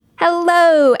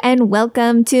Hello and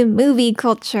welcome to Movie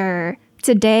Culture.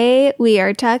 Today we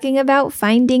are talking about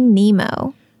Finding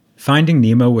Nemo. Finding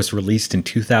Nemo was released in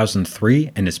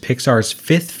 2003 and is Pixar's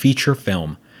fifth feature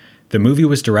film. The movie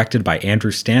was directed by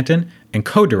Andrew Stanton and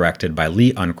co-directed by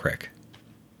Lee Unkrich.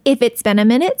 If it's been a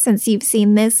minute since you've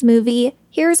seen this movie,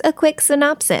 here's a quick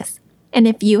synopsis. And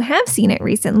if you have seen it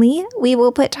recently, we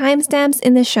will put timestamps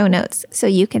in the show notes so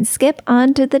you can skip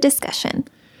on to the discussion.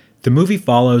 The movie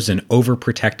follows an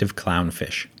overprotective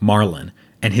clownfish, Marlin,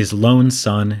 and his lone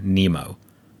son, Nemo.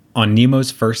 On Nemo's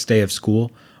first day of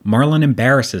school, Marlin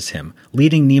embarrasses him,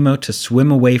 leading Nemo to swim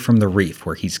away from the reef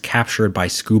where he's captured by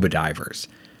scuba divers.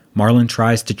 Marlin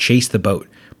tries to chase the boat,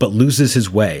 but loses his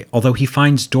way, although he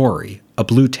finds Dory, a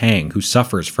blue tang who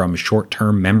suffers from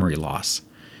short-term memory loss.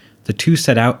 The two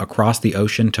set out across the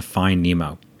ocean to find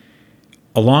Nemo.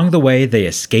 Along the way, they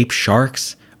escape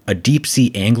sharks, a deep-sea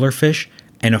anglerfish,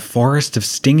 and a forest of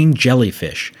stinging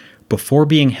jellyfish before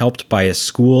being helped by a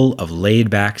school of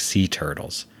laid-back sea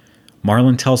turtles.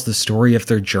 Marlin tells the story of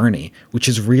their journey, which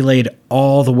is relayed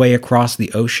all the way across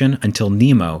the ocean until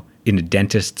Nemo, in a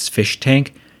dentist's fish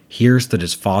tank, hears that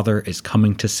his father is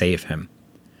coming to save him.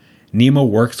 Nemo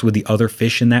works with the other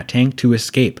fish in that tank to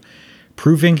escape,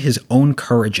 proving his own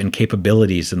courage and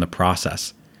capabilities in the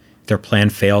process. Their plan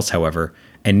fails, however,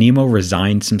 and Nemo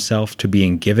resigns himself to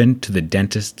being given to the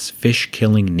dentist's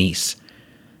fish-killing niece.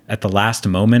 At the last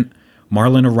moment,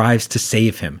 Marlin arrives to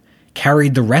save him,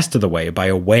 carried the rest of the way by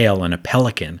a whale and a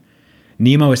pelican.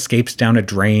 Nemo escapes down a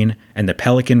drain, and the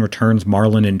pelican returns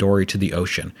Marlin and Dory to the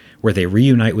ocean, where they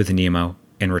reunite with Nemo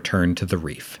and return to the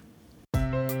reef.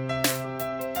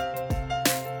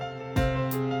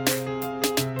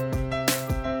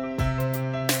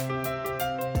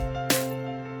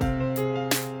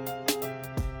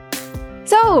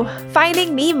 So,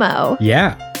 Finding Nemo.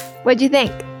 Yeah. What'd you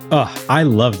think? Oh, I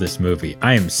love this movie.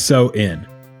 I am so in.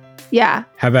 Yeah.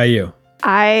 How about you?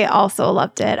 I also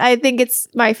loved it. I think it's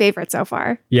my favorite so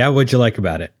far. Yeah, what'd you like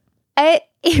about it?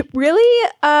 It really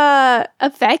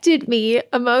affected me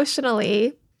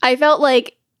emotionally. I felt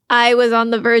like I was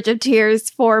on the verge of tears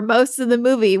for most of the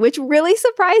movie, which really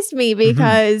surprised me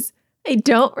because I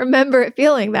don't remember it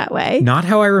feeling that way. Not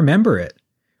how I remember it.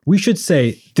 We should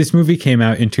say this movie came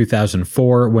out in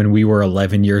 2004 when we were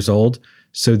 11 years old.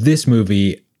 So this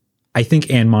movie, I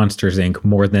think, and Monsters, Inc.,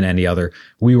 more than any other,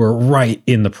 we were right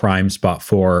in the prime spot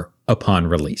for upon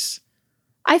release.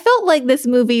 I felt like this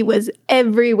movie was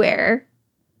everywhere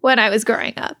when I was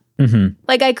growing up.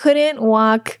 Like I couldn't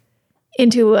walk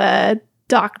into a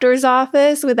doctor's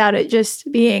office without it just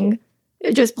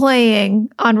playing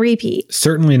on repeat.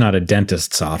 Certainly not a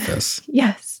dentist's office.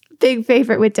 Yes. Big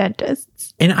favorite with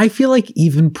dentists. And I feel like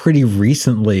even pretty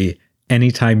recently,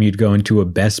 anytime you'd go into a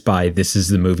Best Buy, this is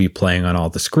the movie playing on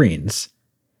all the screens.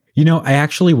 You know, I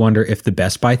actually wonder if the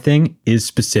Best Buy thing is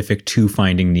specific to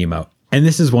Finding Nemo. And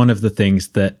this is one of the things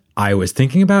that I was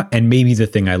thinking about, and maybe the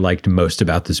thing I liked most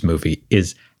about this movie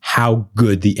is how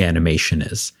good the animation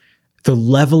is. The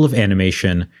level of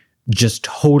animation just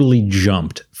totally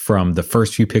jumped from the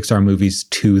first few Pixar movies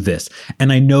to this.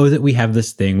 And I know that we have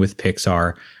this thing with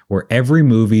Pixar where every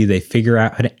movie they figure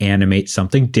out how to animate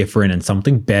something different and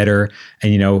something better.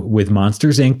 And, you know, with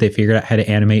Monsters, Inc., they figured out how to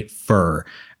animate fur.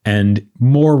 And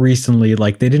more recently,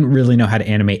 like they didn't really know how to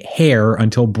animate hair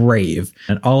until Brave.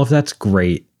 And all of that's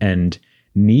great and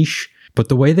niche. But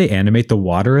the way they animate the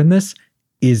water in this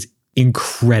is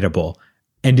incredible.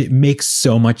 And it makes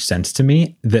so much sense to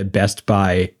me that Best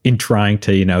Buy, in trying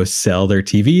to, you know, sell their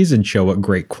TVs and show what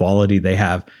great quality they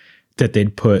have, that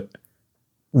they'd put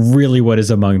really what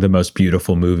is among the most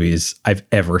beautiful movies I've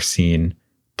ever seen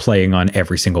playing on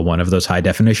every single one of those high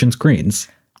definition screens.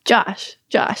 Josh.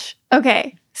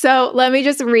 Okay, so let me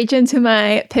just reach into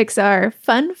my Pixar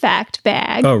fun fact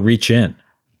bag. Oh, reach in.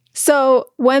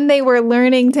 So when they were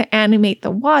learning to animate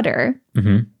the water,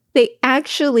 they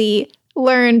actually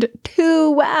learned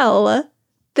too well.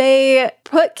 They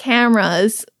put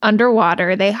cameras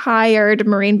underwater. They hired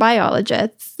marine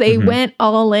biologists. They went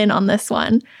all in on this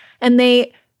one. And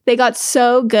they got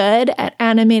so good at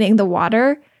animating the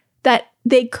water that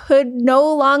they could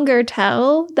no longer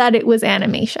tell that it was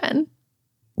animation.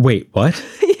 Wait, what?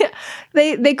 Yeah.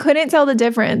 They couldn't tell the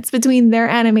difference between their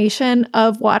animation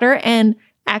of water and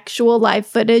actual live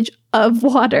footage of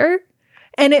water.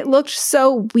 And it looked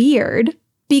so weird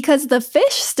because the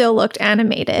fish still looked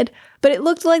animated, but it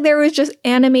looked like there was just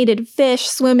animated fish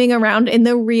swimming around in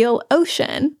the real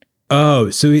ocean. Oh,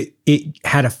 so it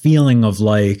had a feeling of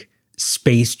like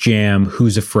Space Jam,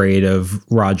 Who's Afraid of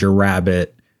Roger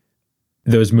Rabbit,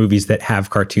 those movies that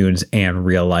have cartoons and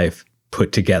real life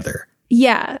put together.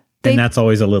 Yeah. And that's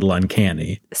always a little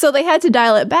uncanny. So they had to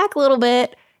dial it back a little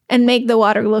bit and make the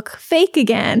water look fake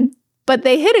again. But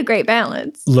they hit a great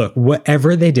balance. Look,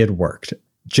 whatever they did worked.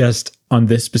 Just on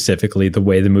this specifically, the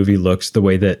way the movie looks, the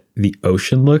way that the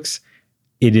ocean looks,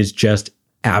 it is just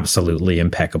absolutely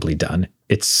impeccably done.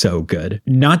 It's so good.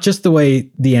 Not just the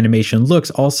way the animation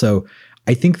looks, also,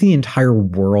 I think the entire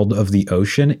world of the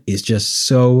ocean is just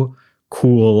so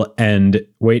cool and,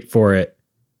 wait for it,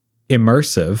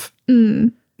 immersive.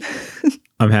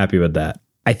 I'm happy with that.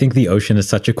 I think the ocean is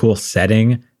such a cool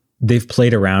setting. They've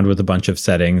played around with a bunch of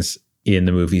settings in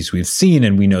the movies we've seen,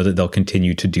 and we know that they'll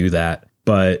continue to do that.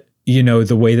 But, you know,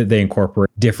 the way that they incorporate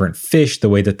different fish, the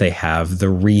way that they have the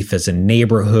reef as a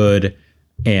neighborhood,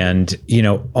 and, you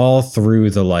know, all through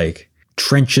the like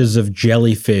trenches of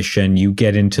jellyfish, and you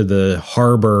get into the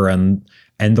harbor and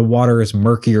the water is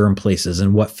murkier in places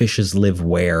and what fishes live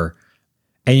where.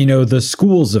 And, you know, the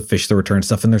schools of fish that return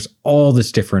stuff. And there's all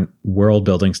this different world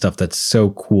building stuff that's so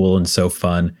cool and so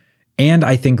fun. And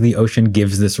I think the ocean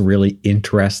gives this really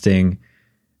interesting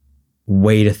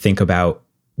way to think about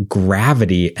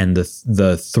gravity and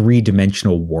the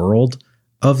three-dimensional world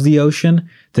of the ocean,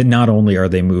 that not only are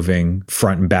they moving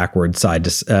front and backward, side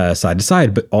to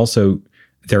side, but also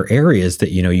there are areas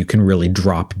that, you know, you can really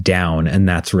drop down, and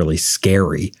that's really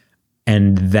scary.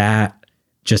 And that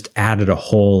just added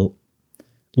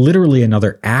literally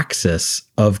another axis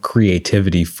of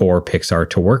creativity for Pixar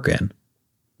to work in.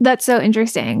 That's so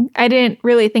interesting. I didn't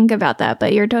really think about that,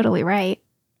 but you're totally right.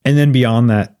 And then beyond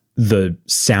that, the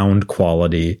sound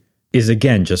quality is,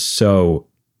 again, just so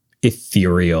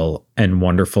ethereal and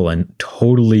wonderful and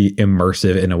totally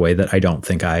immersive in a way that I don't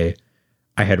think I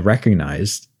had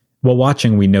recognized. While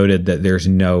watching, we noted that there's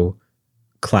no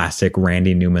classic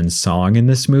Randy Newman song in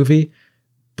this movie,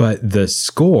 but the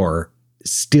score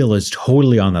still is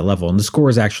totally on that level. And the score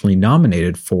is actually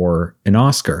nominated for an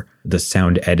Oscar. The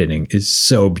sound editing is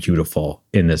so beautiful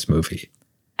in this movie.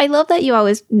 I love that you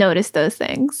always notice those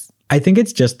things. I think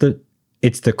it's just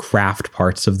it's the craft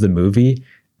parts of the movie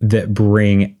that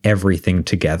bring everything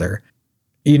together.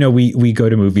 You know, we go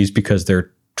to movies because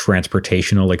they're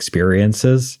transportational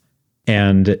experiences.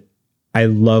 And I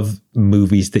love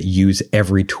movies that use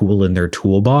every tool in their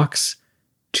toolbox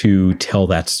to tell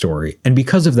that story. And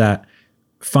because of that,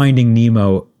 Finding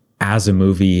Nemo as a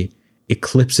movie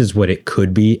eclipses what it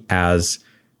could be as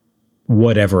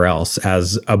whatever else,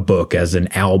 as a book, as an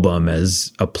album,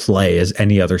 as a play, as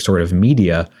any other sort of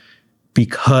media,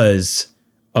 because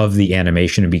of the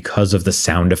animation and because of the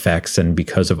sound effects and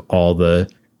because of all the,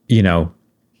 you know,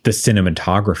 the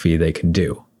cinematography they can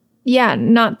do. Yeah,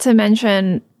 not to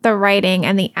mention the writing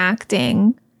and the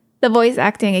acting, the voice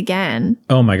acting again.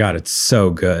 Oh my God, it's so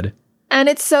good. And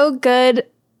it's so good,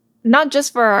 not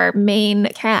just for our main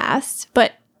cast,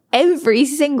 but every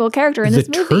single character in this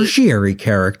movie. The tertiary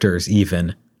characters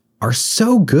even are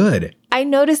so good. I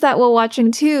noticed that while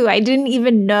watching too. I didn't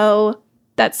even know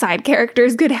that side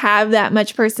characters could have that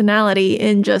much personality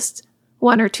in just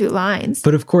one or two lines.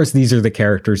 But of course, these are the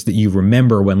characters that you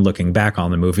remember when looking back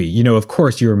on the movie. You know, of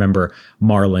course, you remember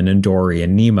Marlin and Dory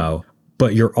and Nemo,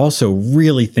 but you're also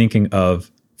really thinking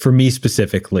of, for me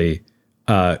specifically,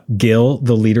 Gil,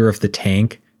 the leader of the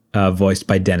tank, voiced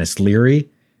by Dennis Leary,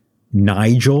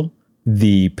 Nigel,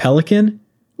 the pelican.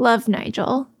 Love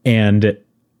Nigel. And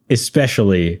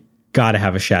especially got to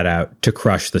have a shout out to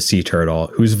Crush the sea turtle,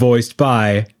 who's voiced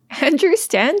by Andrew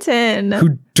Stanton,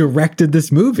 who directed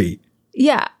this movie.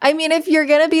 Yeah. I mean, if you're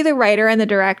going to be the writer and the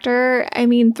director, I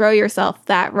mean, throw yourself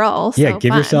that role. Yeah,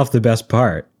 give yourself the best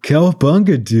part.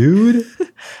 Cowabunga, dude.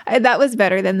 That was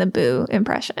better than the Boo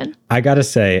impression. I got to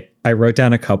say, I wrote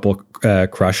down a couple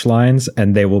Crush lines,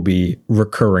 and they will be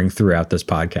recurring throughout this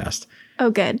podcast.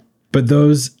 Oh, good. But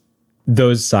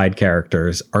those side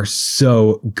characters are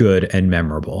so good and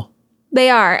memorable. They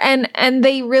are. And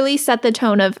they really set the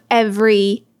tone of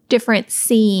every different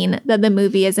scene that the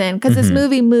movie is in, because this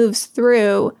movie moves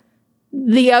through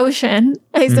the ocean,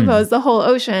 I suppose, the whole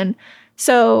ocean.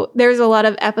 So there's a lot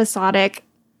of episodic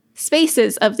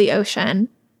spaces of the ocean,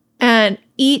 and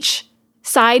each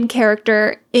side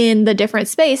character in the different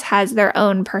space has their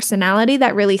own personality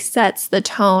that really sets the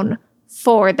tone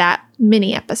for that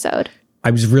mini episode.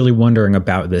 I was really wondering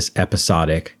about this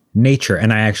episodic nature,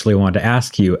 and I actually wanted to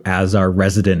ask you, as our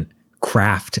resident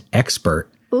craft expert,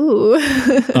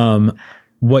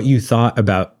 what you thought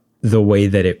about the way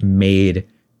that it made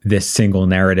this single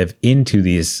narrative into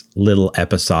these little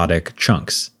episodic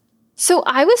chunks. So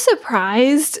I was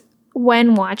surprised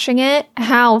when watching it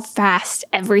how fast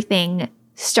everything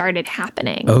started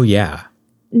happening. Oh, yeah.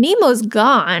 Nemo's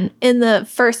gone in the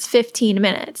first 15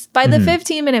 minutes. By the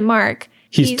 15-minute mark,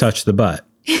 he's touched the butt.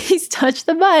 He's touched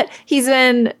the butt. He's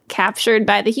been captured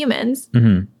by the humans.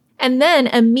 Mm-hmm. And then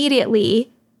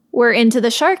immediately we're into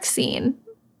the shark scene.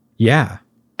 Yeah.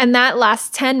 And that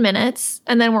lasts 10 minutes,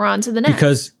 and then we're on to the next.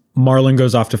 Because Marlin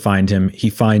goes off to find him.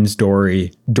 He finds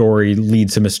Dory. Dory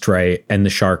leads him astray, and the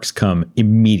sharks come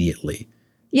immediately.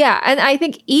 Yeah, and I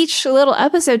think each little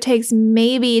episode takes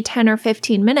maybe 10 or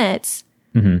 15 minutes.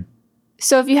 Mm-hmm.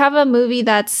 So if you have a movie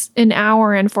that's an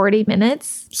hour and 40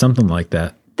 minutes... something like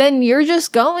that. Then you're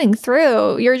just going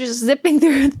through. You're just zipping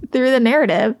through the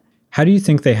narrative. How do you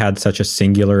think they had such a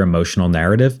singular emotional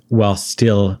narrative while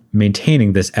still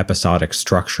maintaining this episodic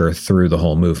structure through the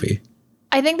whole movie?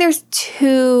 I think there's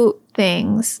two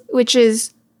things, which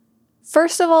is,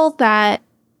 first of all, that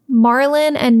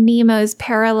Marlin and Nemo's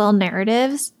parallel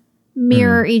narratives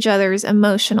mirror each other's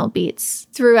emotional beats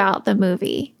throughout the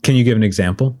movie. Can you give an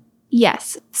example?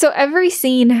 Yes. So every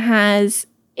scene has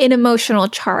an emotional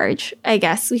charge, I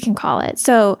guess we can call it.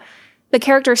 So the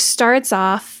character starts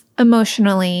off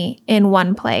emotionally in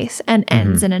one place and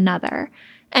ends in another.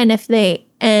 And if they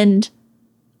end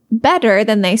better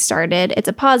than they started, it's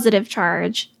a positive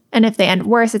charge. And if they end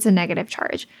worse, it's a negative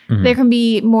charge. There can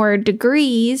be more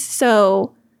degrees.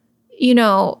 So, you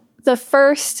know, the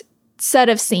first set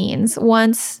of scenes,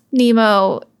 once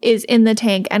Nemo is in the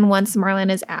tank and once Marlin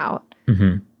is out,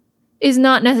 is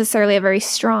not necessarily a very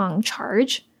strong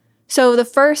charge. So the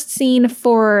first scene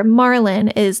for Marlin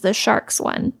is the sharks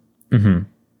one.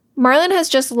 Marlin has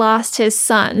just lost his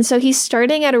son, so he's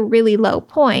starting at a really low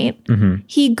point.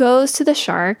 He goes to the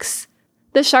sharks.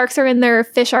 The sharks are in their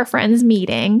Fish Are Friends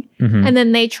meeting, and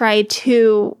then they try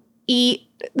to eat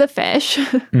the fish.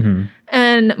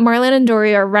 And Marlin and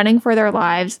Dory are running for their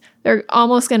lives. They're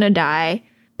almost going to die,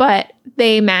 but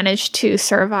they manage to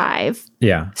survive.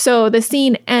 Yeah. So the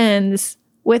scene ends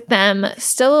with them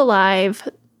still alive.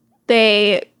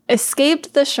 They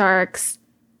escaped the sharks,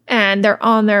 and they're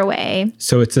on their way.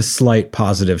 So it's a slight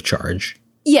positive charge.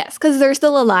 Yes, because they're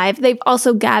still alive. They've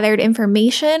also gathered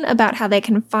information about how they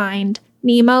can find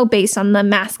Nemo based on the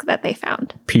mask that they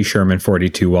found. P. Sherman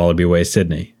 42 Wallaby Way,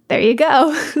 Sydney. There you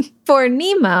go. For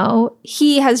Nemo,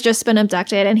 he has just been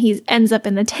abducted and he ends up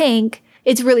in the tank.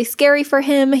 It's really scary for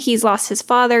him. He's lost his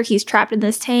father. He's trapped in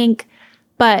this tank.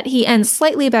 But he ends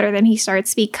slightly better than he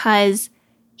starts because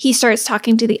he starts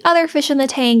talking to the other fish in the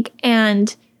tank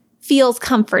and feels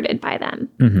comforted by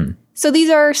them. So these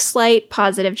are slight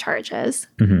positive charges.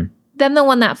 Then the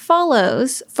one that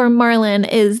follows for Marlin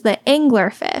is the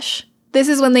anglerfish. This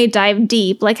is when they dive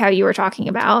deep, like how you were talking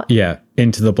about. Yeah,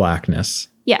 into the blackness.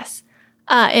 Yes.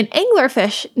 An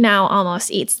anglerfish now almost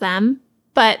eats them,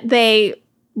 but they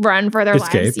run for their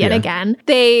lives yet again.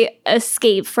 They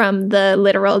escape from the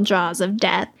literal jaws of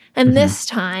death. And this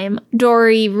time,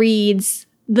 Dory reads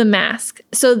the mask.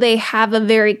 So they have a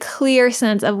very clear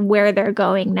sense of where they're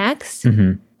going next.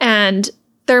 And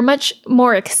they're much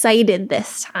more excited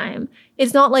this time.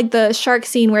 It's not like the shark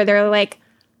scene where they're like,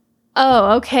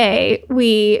 oh, okay,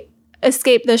 we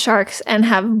escaped the sharks and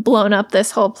have blown up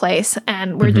this whole place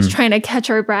and we're just trying to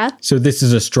catch our breath. So this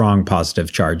is a strong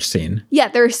positive charge scene. Yeah,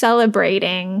 they're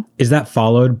celebrating. Is that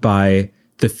followed by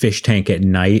the fish tank at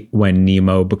night when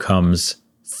Nemo becomes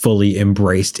fully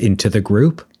embraced into the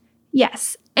group?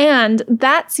 Yes. And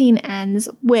that scene ends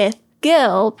with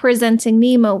Gil presenting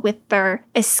Nemo with their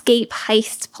escape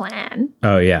heist plan.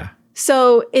 Oh, yeah.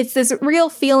 So it's this real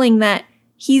feeling that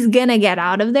he's gonna get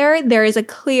out of there. There is a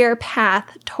clear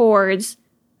path towards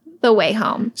the way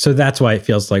home. So that's why it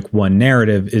feels like one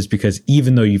narrative, is because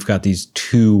even though you've got these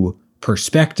two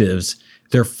perspectives,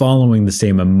 they're following the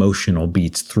same emotional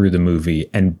beats through the movie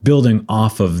and building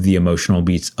off of the emotional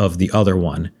beats of the other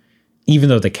one. Even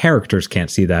though the characters can't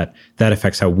see that, that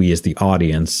affects how we as the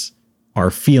audience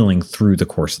are feeling through the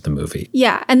course of the movie.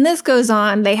 Yeah, and this goes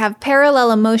on. They have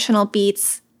parallel emotional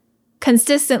beats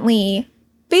consistently,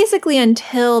 basically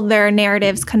until their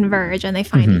narratives converge and they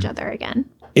find each other again.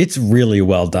 It's really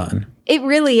well done. It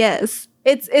really is.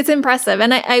 It's impressive.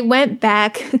 And I went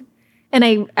back and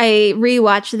I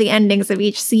rewatched the endings of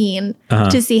each scene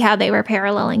to see how they were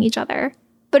paralleling each other.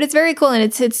 But it's very cool and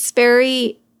it's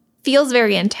very feels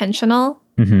very intentional.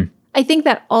 I think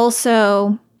that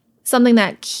also something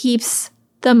that keeps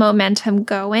the momentum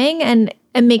going and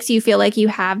it makes you feel like you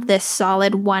have this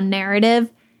solid one narrative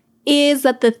is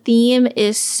that the theme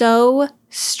is so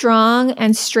strong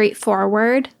and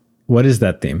straightforward. What is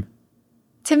that theme?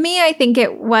 To me, I think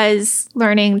it was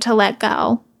learning to let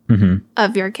go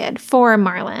of your kid for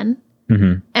Marlin.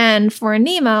 And for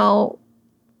Nemo,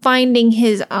 finding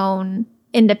his own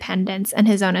independence and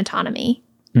his own autonomy.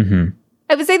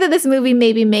 I would say that this movie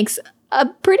maybe makes a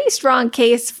pretty strong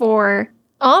case for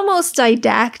almost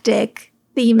didactic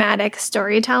thematic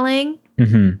storytelling.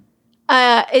 Mm-hmm.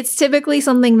 It's typically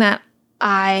something that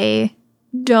I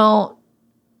don't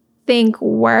think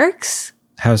works.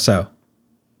 How so?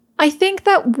 I think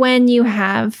that when you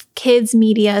have kids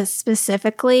media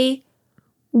specifically,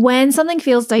 when something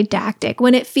feels didactic,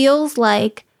 when it feels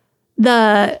like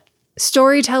the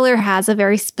storyteller has a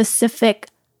very specific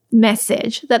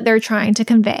message that they're trying to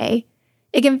convey,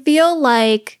 it can feel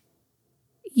like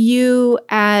you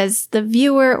as the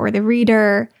viewer or the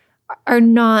reader are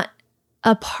not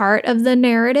a part of the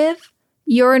narrative.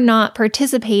 You're not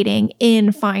participating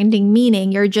in finding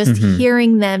meaning. You're just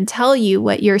hearing them tell you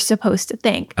what you're supposed to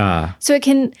think. So it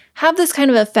can have this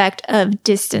kind of effect of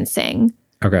distancing.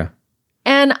 Okay.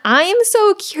 And I am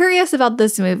so curious about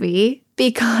this movie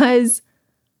because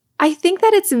I think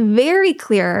that it's very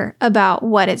clear about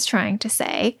what it's trying to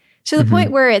say, to the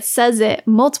point where it says it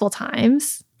multiple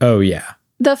times. Oh, yeah.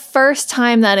 The first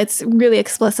time that it's really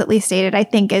explicitly stated, I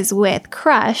think, is with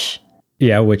Crush.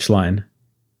 Yeah, which line?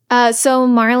 So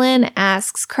Marlin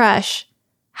asks Crush,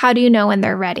 how do you know when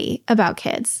they're ready about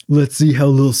kids? Let's see how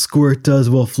little Squirt does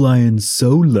while flying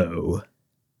solo.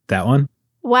 That one?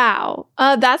 Wow.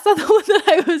 That's not the one that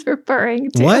I was referring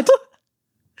to. What?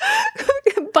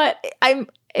 But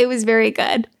it was very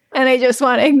good. And I just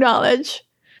want to acknowledge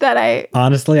that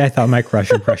Honestly, I thought my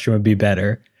Crush impression would be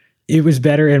better. It was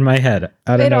better in my head.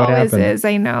 I don't know what happened. It always is.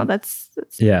 I know. That's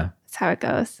how it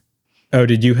goes. Oh,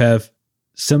 did you have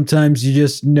sometimes you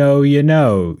just know,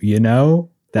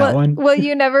 that one? Well,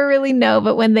 you never really know,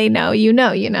 but when they know, you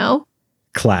know.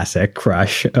 Classic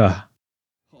Crush. Ugh.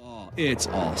 It's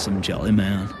awesome, Jelly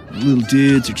Man. The little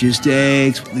dudes are just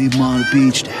eggs. We leave them on the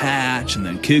beach to hatch, and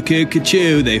then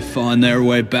cuckoo-ca-choo, they find their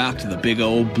way back to the big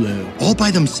old blue. All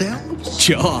by themselves?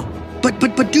 Sure. But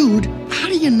dude, how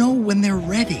do you know when they're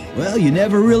ready? Well, you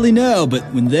never really know, but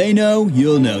when they know,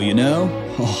 you'll know, you know?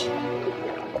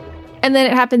 Oh. And then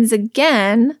it happens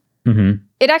again. Mm-hmm.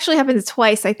 It actually happens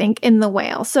twice, I think, in The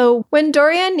Whale. So when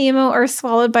Dory and Nemo are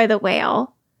swallowed by the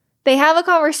whale, they have a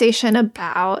conversation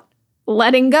about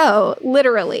letting go,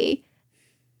 literally.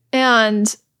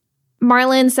 And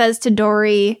Marlin says to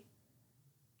Dory,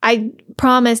 I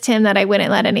promised him that I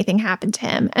wouldn't let anything happen to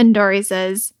him. And Dory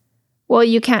says, well,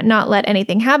 you can't not let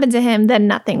anything happen to him, then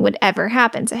nothing would ever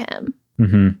happen to him.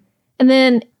 Mm-hmm. And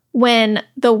then when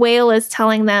the whale is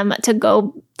telling them to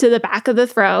go to the back of the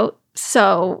throat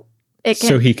so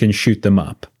he can shoot them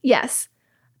up. Yes.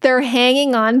 They're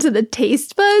hanging on to the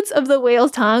taste buds of the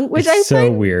whale's tongue, which I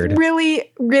find weird.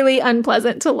 Really, really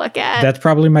unpleasant to look at. That's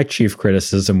probably my chief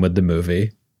criticism with the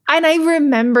movie. And I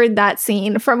remembered that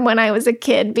scene from when I was a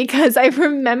kid because I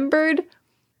remembered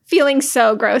feeling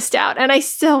so grossed out, and I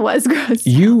still was grossed out.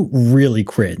 You really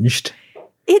cringed.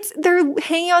 They're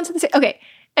hanging on to the... Okay,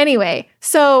 anyway,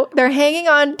 so they're hanging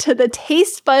on to the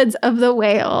taste buds of the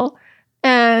whale,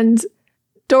 and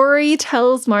Dory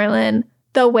tells Marlin,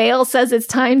 the whale says it's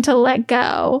time to let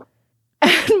go.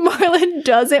 And Marlin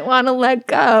doesn't want to let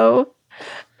go.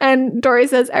 And Dory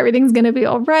says everything's going to be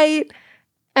all right.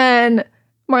 And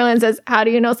Marlin says, how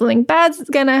do you know something bad's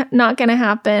not going to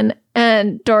happen?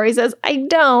 And Dory says, I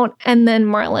don't. And then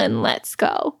Marlin lets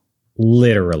go.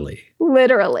 Literally.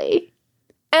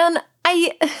 And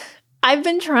I've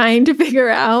been trying to figure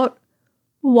out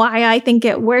why I think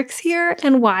it works here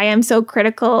and why I'm so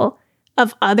critical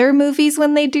of other movies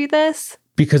when they do this.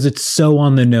 Because it's so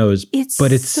on the nose,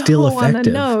 but it's so still effective. On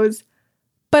the nose.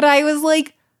 But I was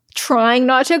like trying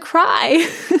not to cry.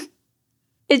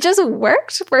 It just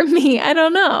worked for me. I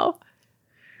don't know.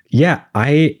 Yeah,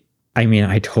 I mean,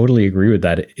 I totally agree with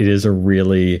that. It is a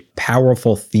really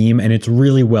powerful theme, and it's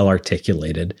really well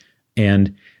articulated.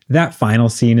 And that final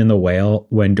scene in The Whale,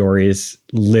 when Dory is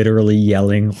literally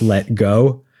yelling, let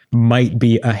go, might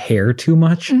be a hair too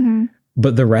much. Mm-hmm.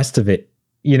 But the rest of it,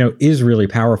 is really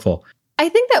powerful. I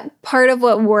think that part of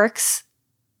what works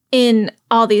in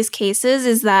all these cases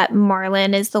is that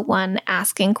Marlin is the one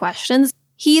asking questions.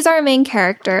 He's our main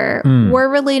character. We're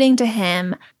relating to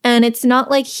him. And it's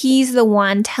not like he's the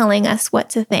one telling us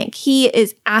what to think. He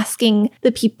is asking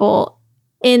the people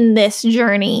in this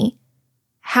journey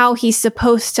how he's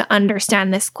supposed to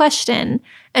understand this question.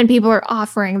 And people are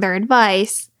offering their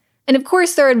advice. And of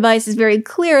course, their advice is very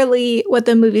clearly what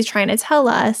the movie's trying to tell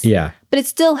us. Yeah. But it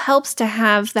still helps to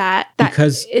have that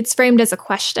because it's framed as a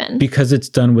question. Because it's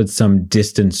done with some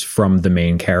distance from the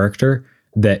main character,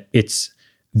 that it's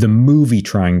the movie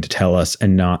trying to tell us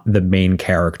and not the main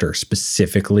character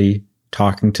specifically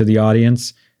talking to the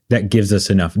audience. That gives us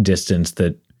enough distance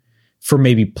that for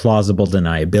maybe plausible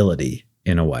deniability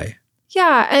in a way.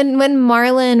 Yeah, and when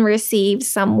Marlin receives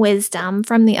some wisdom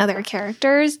from the other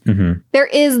characters, there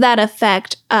is that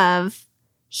effect of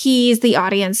he's the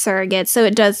audience surrogate. So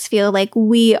it does feel like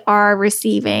we are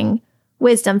receiving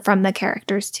wisdom from the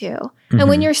characters too. And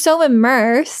when you're so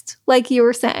immersed, like you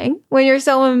were saying, when you're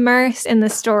so immersed in the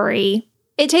story,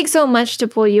 it takes so much to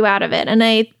pull you out of it. And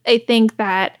I think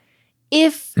that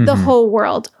if the whole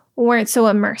world weren't so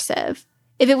immersive,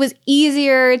 if it was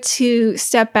easier to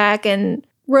step back and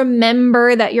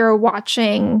remember that you're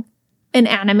watching an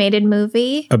animated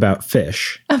movie about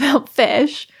fish,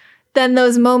 then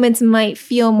those moments might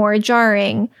feel more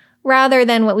jarring rather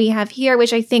than what we have here,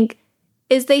 which I think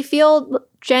is they feel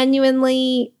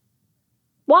genuinely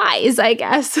wise, I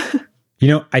guess.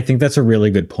 I think that's a really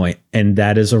good point. And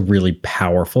that is a really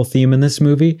powerful theme in this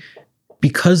movie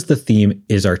because the theme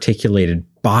is articulated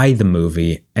by the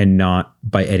movie and not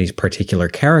by any particular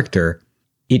character.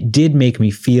 It did make me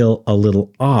feel a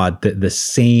little odd that the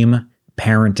same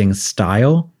parenting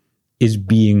style is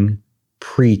being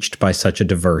preached by such a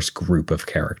diverse group of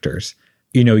characters.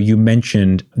 You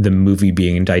mentioned the movie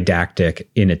being didactic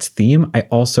in its theme. I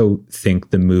also think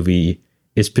the movie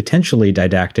is potentially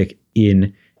didactic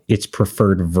in its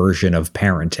preferred version of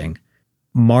parenting.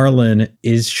 Marlon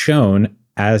is shown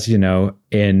as,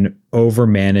 an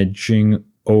over-managing,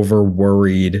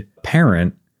 over-worried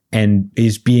parent and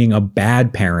is being a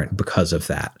bad parent because of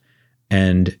that.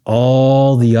 And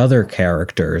all the other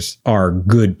characters are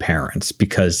good parents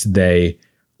because they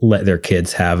let their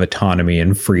kids have autonomy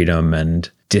and freedom and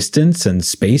distance and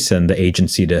space and the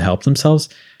agency to help themselves.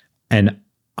 And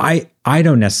I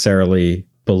don't necessarily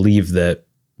believe that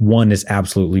one is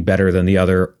absolutely better than the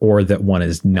other or that one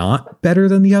is not better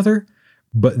than the other.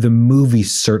 But the movie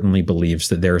certainly believes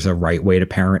that there's a right way to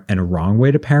parent and a wrong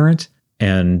way to parent.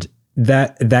 And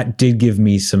that did give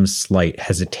me some slight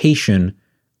hesitation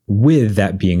with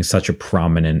that being such a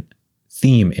prominent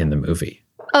theme in the movie.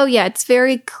 Oh, yeah. It's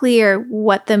very clear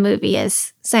what the movie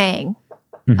is saying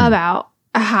about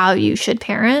how you should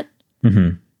parent.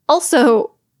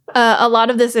 Also, a lot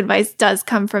of this advice does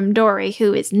come from Dory,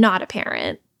 who is not a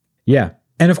parent. Yeah.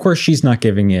 And of course, she's not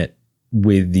giving it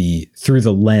through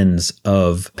the lens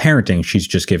of parenting. She's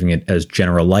just giving it as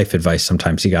general life advice.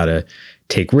 Sometimes you got to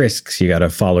take risks. You got to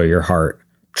follow your heart,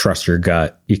 trust your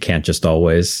gut. You can't just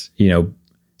always,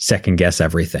 second guess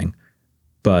everything.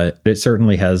 But it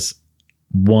certainly has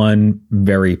one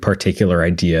very particular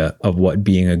idea of what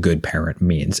being a good parent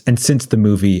means. And since the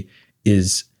movie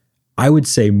is, I would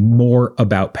say, more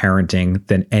about parenting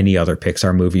than any other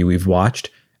Pixar movie we've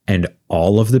watched, and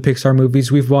all of the Pixar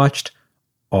movies we've watched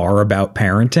are about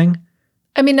parenting.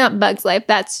 I mean, not Bug's Life.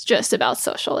 That's just about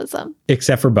socialism.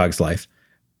 Except for Bug's Life.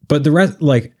 But the rest,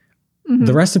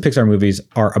 the rest of Pixar movies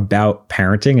are about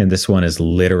parenting, and this one is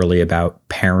literally about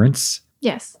parents.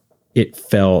 Yes. It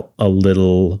felt a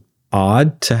little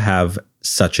odd to have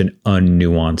such an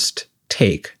unnuanced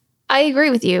take. I agree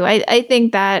with you. I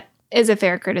think that is a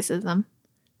fair criticism.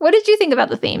 What did you think about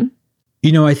the theme?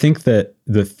 I think that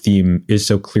the theme is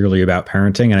so clearly about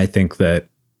parenting. And I think that,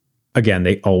 again,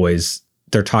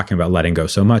 they're talking about letting go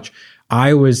so much.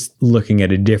 I was looking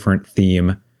at a different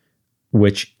theme,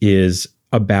 which is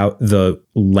about the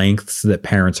lengths that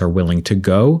parents are willing to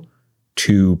go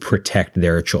to protect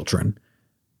their children.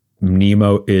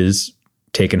 Nemo is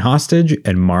taken hostage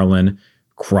and Marlin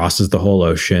crosses the whole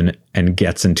ocean and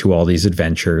gets into all these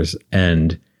adventures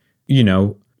and,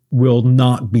 will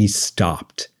not be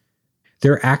stopped.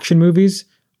 There are action movies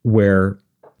where,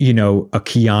 a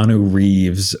Keanu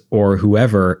Reeves or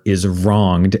whoever is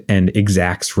wronged and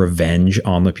exacts revenge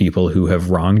on the people who have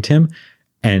wronged him.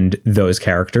 And those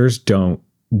characters don't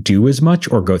do as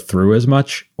much or go through as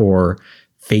much or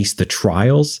face the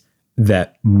trials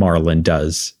that Marlin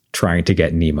does trying to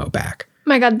get Nemo back. Oh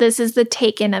my God, this is the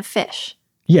Taken of fish.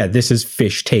 Yeah, this is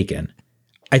Fish Taken.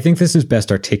 I think this is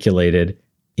best articulated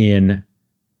in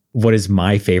what is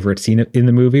my favorite scene in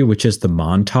the movie, which is the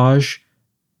montage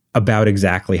about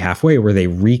exactly halfway where they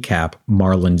recap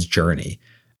Marlin's journey.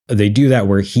 They do that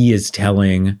where he is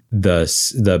telling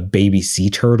the baby sea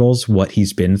turtles what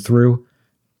he's been through.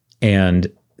 And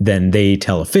then they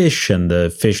tell a fish and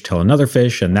the fish tell another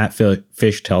fish and that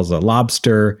fish tells a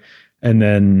lobster. And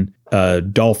then a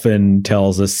dolphin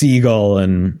tells a seagull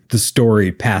and the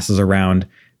story passes around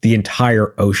the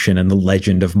entire ocean and the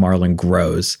legend of Marlin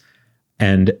grows.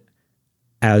 And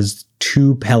as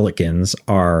two pelicans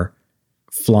are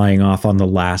flying off on the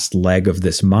last leg of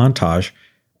this montage,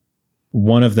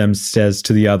 one of them says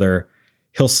to the other,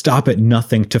 "He'll stop at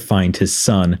nothing to find his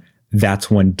son.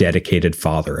 That's one dedicated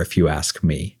father, if you ask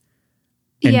me."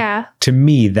 And yeah. To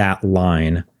me, that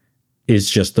line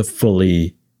is just the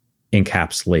fully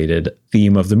encapsulated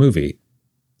theme of the movie.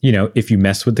 If you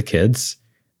mess with the kids,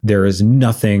 there is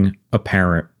nothing a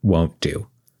parent won't do.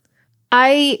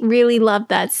 I really love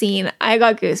that scene. I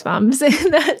got goosebumps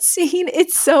in that scene.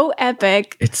 It's so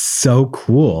epic. It's so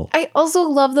cool. I also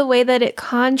love the way that it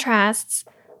contrasts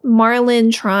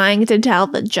Marlin trying to tell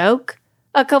the joke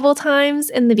a couple times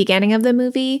in the beginning of the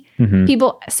movie. Mm-hmm.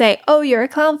 People say, "Oh, you're a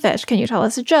clownfish. Can you tell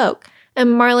us a joke?"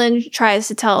 And Marlin tries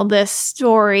to tell this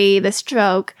story, this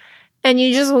joke, and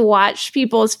you just watch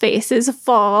people's faces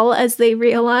fall as they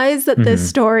realize that this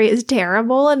story is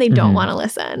terrible and they don't want to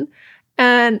listen.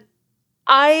 And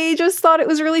I just thought it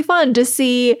was really fun to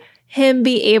see him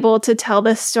be able to tell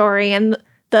this story, and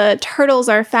the turtles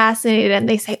are fascinated and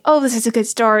they say, "Oh, this is a good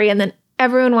story." And then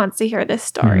everyone wants to hear this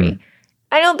story.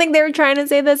 I don't think they were trying to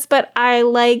say this, but I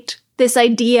liked this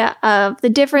idea of the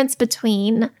difference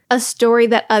between a story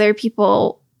that other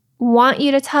people want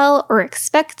you to tell or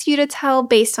expect you to tell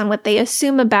based on what they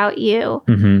assume about you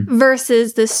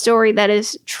versus the story that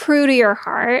is true to your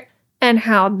heart and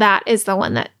how that is the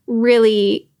one that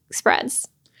really spreads.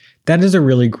 That is a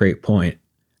really great point.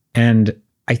 And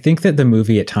I think that the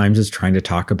movie at times is trying to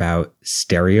talk about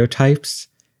stereotypes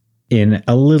in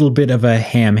a little bit of a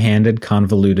ham-handed,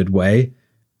 convoluted way.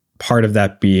 Part of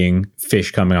that being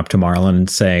Fish coming up to Marlin and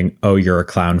saying, "Oh, you're a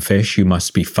clownfish, you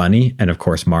must be funny." And of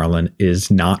course, Marlin is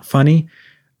not funny.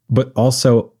 But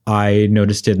also, I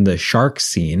noticed in the shark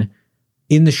scene,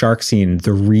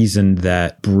 the reason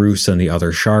that Bruce and the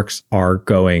other sharks are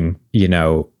going,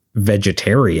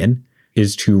 vegetarian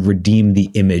is to redeem the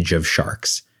image of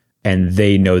sharks. And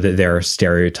they know that there are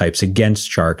stereotypes against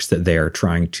sharks that they are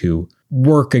trying to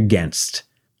work against.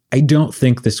 I don't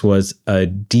think this was a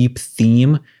deep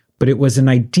theme, but it was an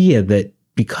idea that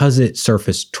because it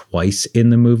surfaced twice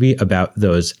in the movie about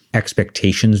those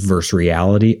expectations versus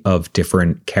reality of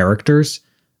different characters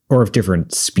or of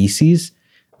different species,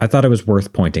 I thought it was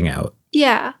worth pointing out.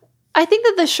 Yeah. I think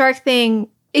that the shark thing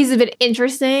is a bit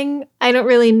interesting. I don't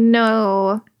really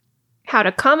know how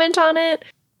to comment on it.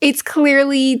 It's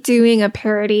clearly doing a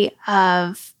parody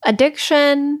of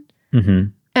addiction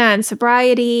and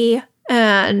sobriety,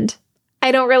 and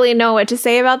I don't really know what to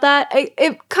say about that.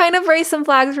 It kind of raised some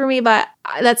flags for me, but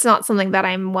that's not something that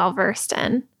I'm well versed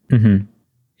in.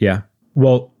 Yeah.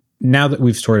 Well, now that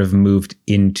we've sort of moved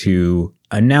into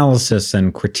analysis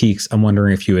and critiques, I'm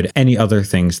wondering if you had any other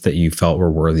things that you felt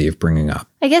were worthy of bringing up.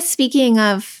 I guess speaking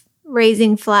of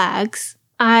raising flags,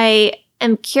 I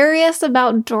am curious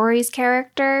about Dory's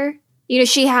character.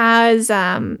 She has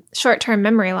short-term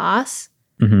memory loss.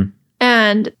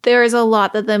 And there's a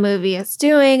lot that the movie is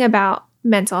doing about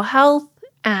mental health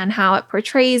and how it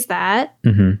portrays that.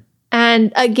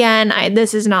 And again,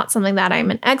 this is not something that I'm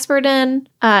an expert in.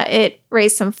 It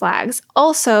raised some flags.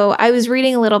 Also, I was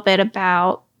reading a little bit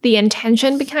about the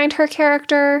intention behind her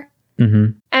character.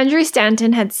 Andrew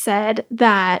Stanton had said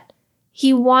that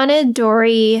he wanted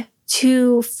Dory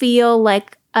to feel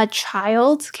like a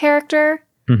child character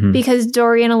because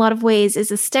Dory, in a lot of ways,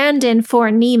 is a stand-in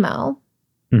for Nemo.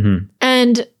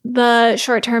 And the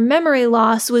short-term memory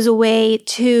loss was a way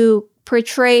to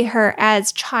portray her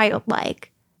as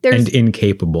childlike. And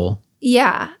incapable.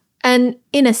 Yeah, and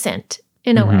innocent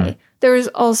in a way. There's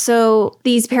also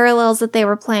these parallels that they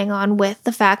were playing on with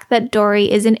the fact that Dory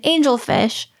is an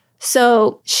angelfish,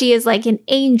 so she is like an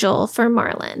angel for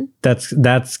Marlin.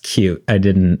 That's cute. I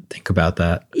didn't think about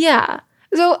that. Yeah.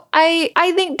 So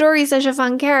I think Dory's such a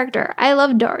fun character. I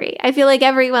love Dory. I feel like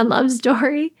everyone loves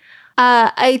Dory.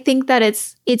 I think that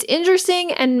it's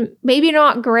interesting and maybe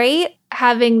not great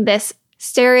having this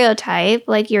stereotype,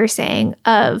 like you're saying,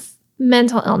 of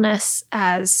mental illness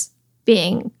as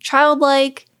being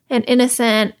childlike and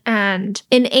innocent and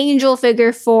an angel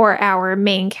figure for our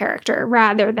main character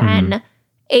rather than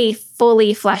a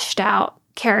fully fleshed out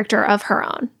character of her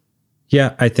own.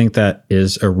 Yeah, I think that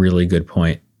is a really good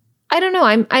point. I don't know.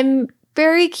 I'm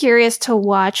very curious to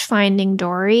watch Finding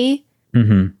Dory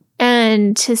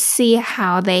and to see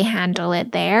how they handle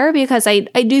it there, because I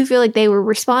do feel like they were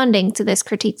responding to this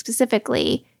critique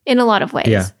specifically in a lot of ways.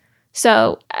 Yeah.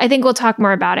 So I think we'll talk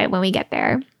more about it when we get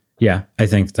there. Yeah, I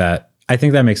think that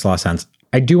makes a lot of sense.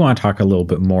 I do want to talk a little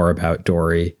bit more about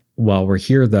Dory while we're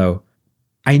here, though.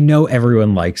 I know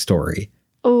everyone likes Dory.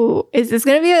 Oh, is this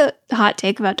going to be a hot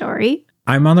take about Dory?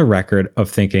 I'm on the record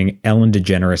of thinking Ellen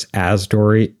DeGeneres as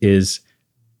Dory is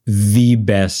the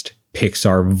best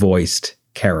Pixar voiced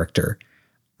character.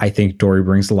 I think Dory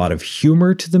brings a lot of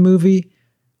humor to the movie,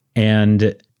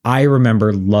 and I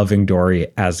remember loving Dory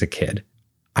as a kid.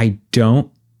 I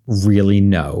don't really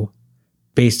know,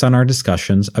 based on our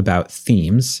discussions about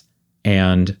themes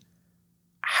and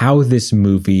how this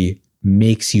movie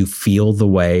makes you feel the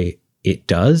way it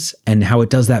does, and how it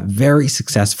does that very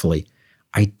successfully.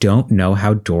 I don't know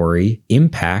how Dory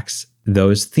impacts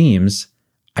those themes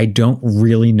I don't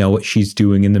really know what she's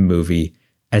doing in the movie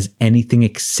as anything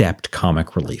except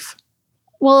comic relief.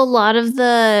 Well, a lot of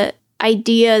the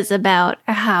ideas about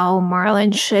how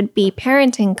Marlin should be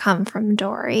parenting come from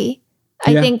Dory.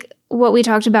 I think what we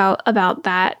talked about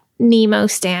that Nemo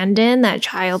stand-in, that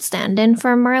child stand-in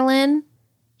for Marlin,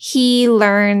 he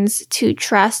learns to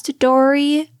trust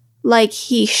Dory like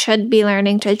he should be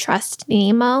learning to trust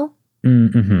Nemo.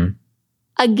 Mm-hmm.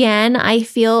 Again, I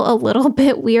feel a little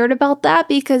bit weird about that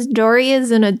because Dory is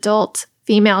an adult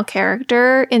female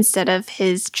character instead of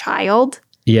his child.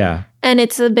 Yeah. And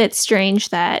it's a bit strange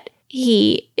that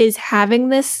he is having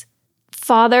this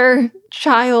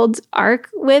father-child arc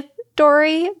with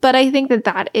Dory, but I think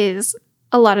that is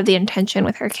a lot of the intention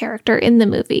with her character in the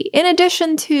movie, in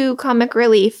addition to comic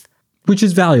relief. Which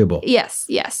is valuable. Yes,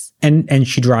 yes. And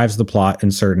she drives the plot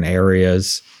in certain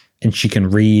areas, and she can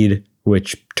read,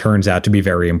 which turns out to be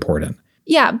very important.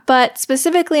 Yeah, but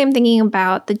specifically I'm thinking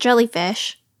about the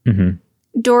jellyfish. Mm-hmm.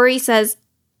 Dory says,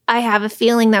 I have a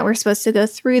feeling that we're supposed to go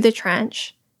through the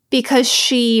trench because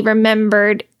she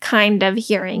remembered kind of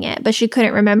hearing it, but she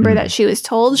couldn't remember that she was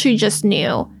told. She just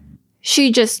knew.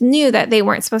 She just knew that they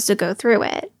weren't supposed to go through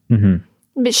it.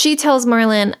 Mm-hmm. But she tells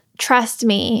Marlin, trust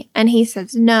me, and he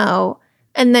says no.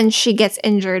 And then she gets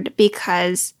injured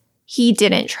because he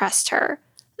didn't trust her.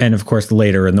 And of course,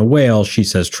 later in The Whale, she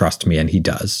says, trust me, and he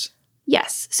does.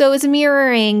 Yes. So it's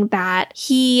mirroring that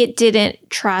he didn't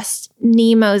trust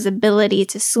Nemo's ability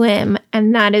to swim,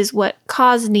 and that is what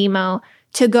caused Nemo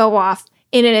to go off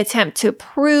in an attempt to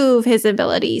prove his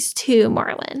abilities to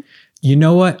Marlin. You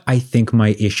know what I think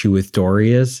my issue with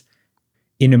Dory is?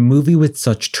 In a movie with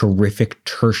such terrific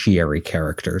tertiary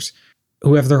characters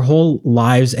who have their whole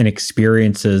lives and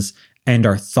experiences and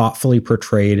are thoughtfully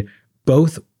portrayed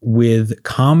both with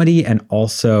comedy and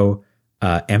also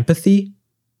empathy,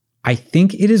 I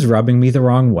think it is rubbing me the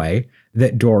wrong way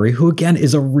that Dory, who again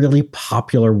is a really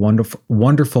popular,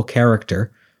 wonderful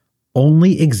character,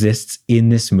 only exists in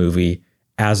this movie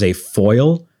as a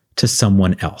foil to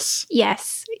someone else.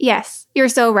 Yes, yes, you're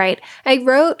so right. I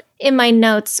wrote in my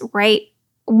notes right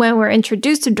when we're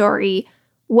introduced to Dory,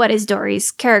 what is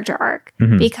Dory's character arc?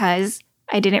 Because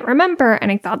I didn't remember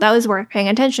and I thought that was worth paying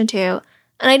attention to.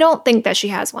 And I don't think that she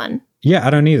has one. Yeah, I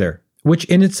don't either. Which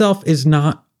in itself is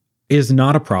not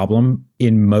a problem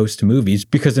in most movies,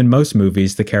 because in most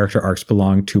movies, the character arcs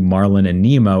belong to Marlin and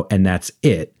Nemo, and that's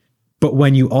it. But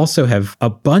when you also have a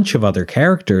bunch of other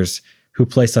characters who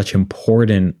play such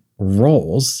important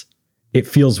roles, it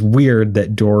feels weird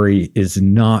that Dory is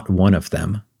not one of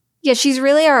them. Yeah, she's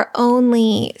really our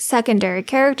only secondary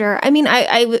character. I mean,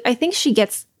 I think she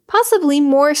gets possibly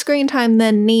more screen time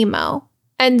than Nemo.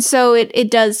 And so it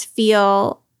does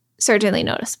feel certainly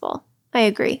noticeable. I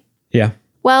agree. Yeah.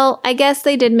 Well, I guess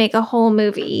they did make a whole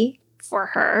movie for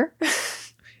her.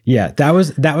 Yeah, that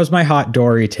was my hot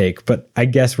Dory take, but I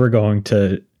guess we're going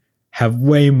to have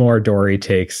way more Dory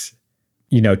takes,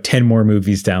 10 more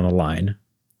movies down the line.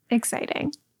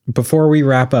 Exciting. Before we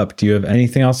wrap up, do you have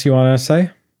anything else you want to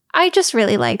say? I just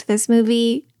really liked this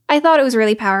movie. I thought it was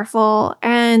really powerful,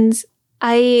 and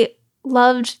I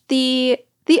loved the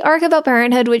arc about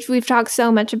parenthood, which we've talked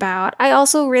so much about. I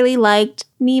also really liked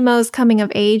Nemo's coming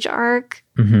of age arc.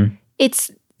 Mm-hmm.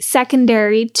 It's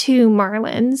secondary to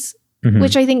Marlin's,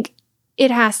 which I think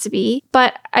it has to be.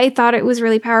 But I thought it was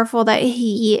really powerful that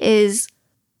he is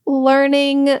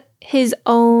learning his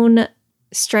own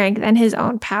strength and his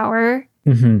own power.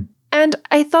 Mm-hmm. And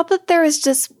I thought that there was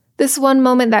just this one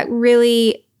moment that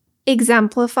really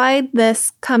exemplified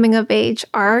this coming of age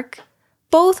arc,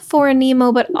 both for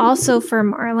Nemo, but also for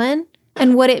Marlin,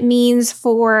 and what it means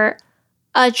for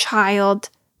a child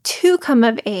to come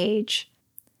of age.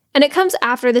 And it comes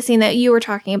after the scene that you were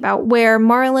talking about, where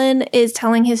Marlin is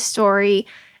telling his story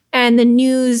and the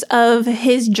news of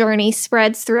his journey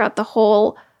spreads throughout the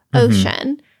whole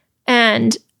ocean.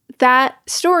 And that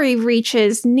story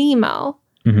reaches Nemo.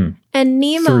 Mm-hmm. And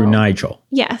Nemo... Through Nigel.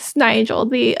 Yes, Nigel,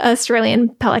 the Australian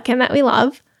pelican that we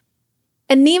love.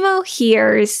 And Nemo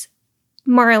hears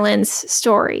Marlin's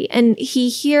story, and he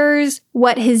hears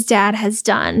what his dad has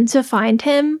done to find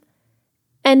him.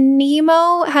 And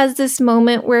Nemo has this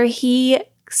moment where he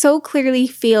so clearly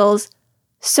feels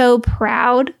so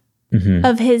proud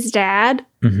of his dad.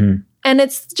 And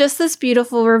it's just this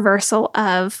beautiful reversal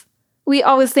of, we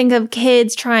always think of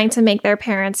kids trying to make their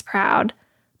parents proud,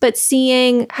 but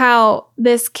seeing how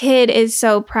this kid is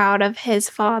so proud of his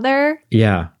father.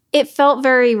 Yeah. It felt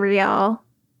very real.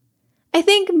 I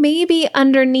think maybe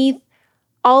underneath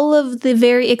all of the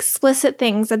very explicit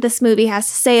things that this movie has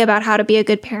to say about how to be a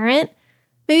good parent,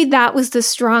 maybe that was the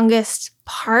strongest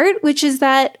part, which is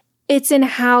that it's in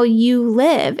how you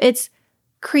live. It's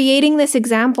creating this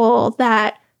example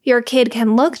that your kid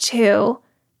can look to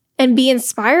and be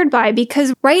inspired by,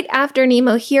 because right after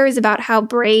Nemo hears about how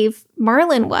brave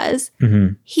Marlin was,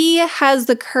 he has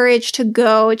the courage to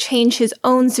go change his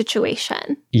own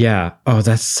situation. Yeah. Oh,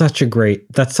 that's such a great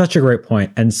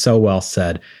point, and so well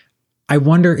said. I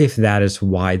wonder if that is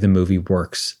why the movie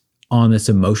works on this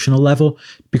emotional level,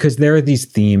 because there are these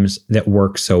themes that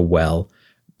work so well,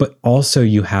 but also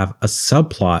you have a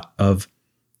subplot of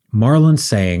Marlin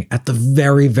saying at the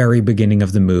very, very beginning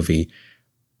of the movie,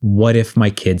 what if my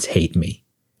kids hate me?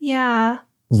 Yeah.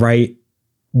 Right?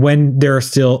 When there are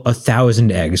still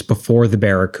 1,000 eggs before the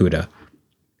barracuda.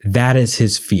 That is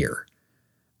his fear.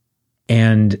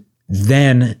 And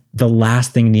then the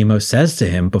last thing Nemo says to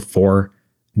him before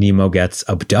Nemo gets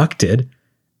abducted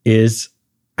is,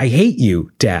 I hate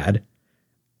you, Dad.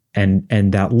 And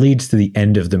that leads to the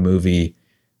end of the movie,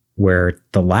 where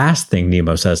the last thing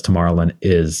Nemo says to Marlin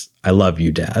is, I love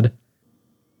you, Dad.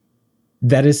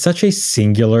 That is such a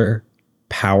singular,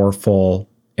 powerful,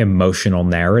 emotional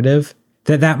narrative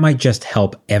that might just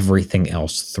help everything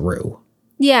else through.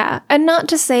 Yeah, and not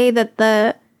to say that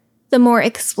the more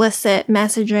explicit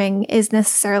messaging is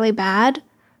necessarily bad,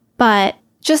 but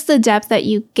just the depth that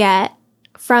you get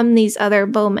from these other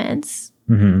moments.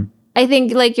 I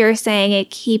think, like you're saying,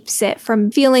 it keeps it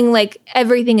from feeling like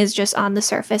everything is just on the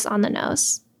surface, on the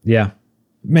nose. Yeah.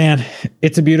 Man,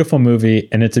 it's a beautiful movie,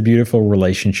 and it's a beautiful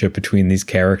relationship between these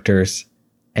characters.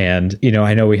 And,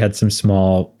 I know we had some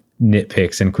small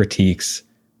nitpicks and critiques,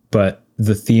 but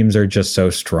the themes are just so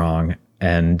strong.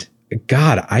 And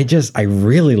God, I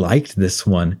really liked this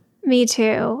one. Me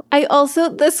too.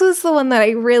 This was the one that I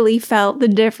really felt the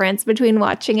difference between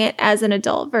watching it as an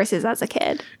adult versus as a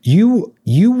kid. You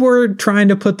were trying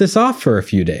to put this off for a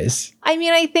few days. I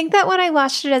mean, I think that when I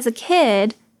watched it as a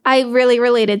kid, I really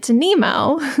related to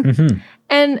Nemo.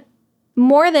 And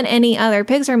more than any other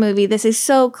Pixar movie, this is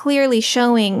so clearly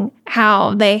showing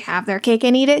how they have their cake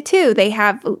and eat it too. They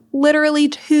have literally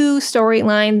two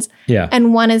storylines. Yeah.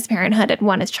 And one is parenthood and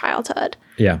one is childhood.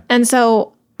 Yeah. And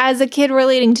so as a kid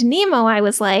relating to Nemo, I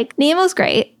was like, Nemo's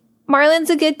great. Marlin's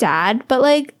a good dad, but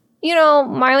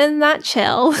Marlin's not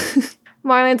chill.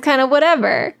 Marlin's kind of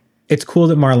whatever. It's cool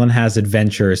that Marlin has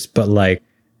adventures, but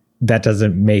that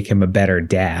doesn't make him a better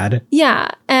dad.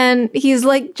 Yeah, and he's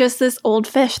just this old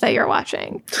fish that you're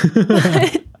watching.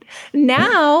 But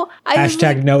now,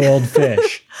 Hashtag no old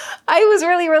fish. I was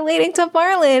really relating to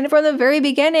Marlin from the very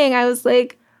beginning. I was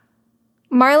like,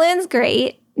 Marlin's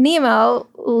great. Nemo,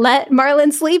 let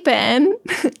Marlin sleep in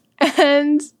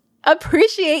and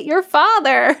appreciate your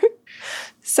father.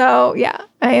 So, yeah,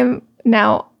 I am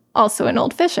now also an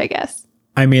old fish, I guess.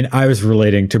 I mean, I was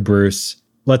relating to Bruce.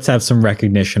 Let's have some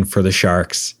recognition for the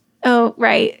sharks. Oh,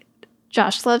 right.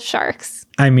 Josh loves sharks.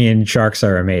 I mean, sharks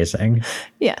are amazing.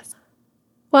 Yes.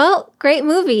 Well, great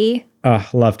movie.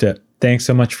 Loved it. Thanks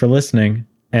so much for listening.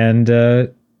 And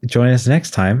join us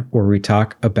next time where we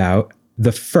talk about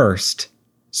the first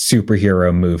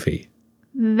superhero movie.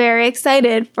 Very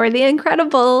excited for The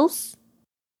Incredibles.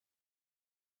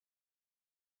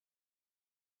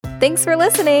 Thanks for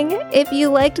listening. If you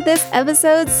liked this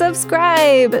episode,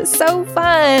 subscribe. So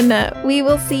fun. We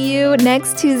will see you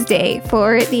next Tuesday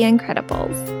for The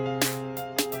Incredibles.